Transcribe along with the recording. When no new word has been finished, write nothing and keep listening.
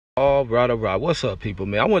All right. What's up, people,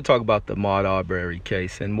 man? I want to talk about the Ahmaud Arbery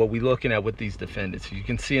case and what we're looking at with these defendants. You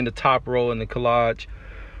can see in the top row in the collage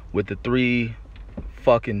with the three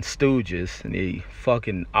fucking stooges and the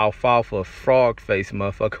fucking alfalfa frog face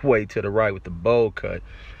motherfucker way to the right with the bowl cut,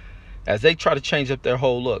 as they try to change up their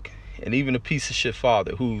whole look. And even a piece of shit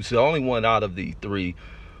father, who's the only one out of the three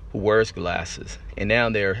who wears glasses. And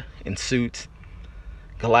now they're in suits,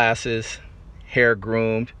 glasses, hair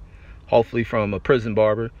groomed, hopefully from a prison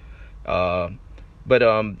barber. And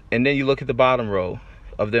then you look at the bottom row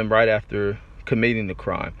of them right after committing the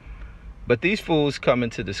crime. But these fools come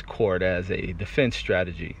into this court as a defense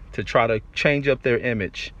strategy to try to change up their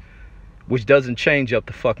image, which doesn't change up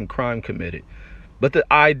the fucking crime committed. But the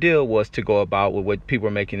ideal was to go about with what people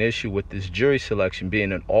are making issue with, this jury selection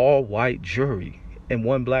being an all-white jury and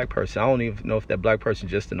one black person. I don't even know if that black person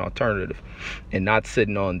is just an alternative and not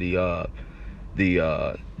sitting on the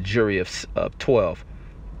jury of 12.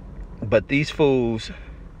 But these fools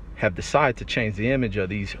have decided to change the image of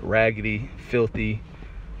these raggedy, filthy,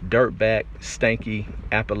 dirtbag, stanky,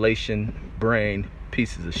 Appalachian brain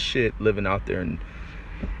pieces of shit living out there in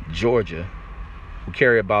Georgia who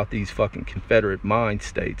carry about these fucking Confederate mind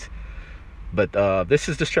states. But this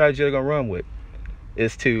is the strategy they're gonna run with,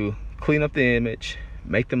 is to clean up the image,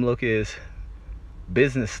 make them look as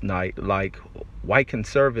business night like white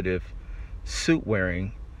conservative, suit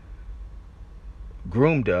wearing,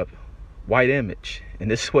 groomed up white image.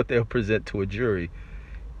 And this is what they'll present to a jury.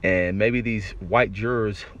 And maybe these white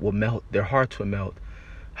jurors will melt, their hearts will melt.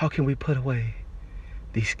 How can we put away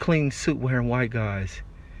these clean suit wearing white guys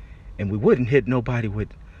and we wouldn't hit nobody with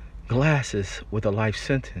glasses with a life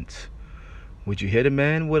sentence? Would you hit a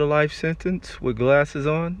man with a life sentence with glasses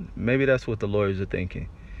on? Maybe that's what the lawyers are thinking.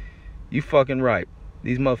 You fucking right.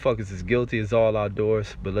 These motherfuckers is guilty as all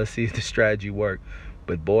outdoors, but let's see if the strategy works.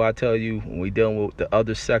 But boy, I tell you, when we dealing with the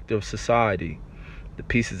other sector of society, the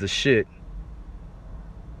pieces of shit,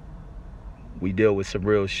 we deal with some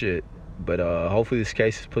real shit. But hopefully this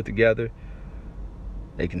case is put together.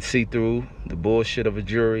 They can see through the bullshit of a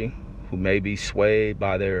jury who may be swayed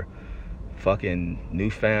by their fucking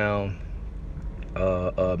newfound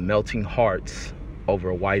melting hearts over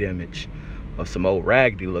a white image of some old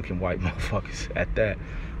raggedy looking white motherfuckers at that.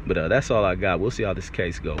 But that's all I got. We'll see how this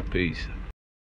case goes. Peace.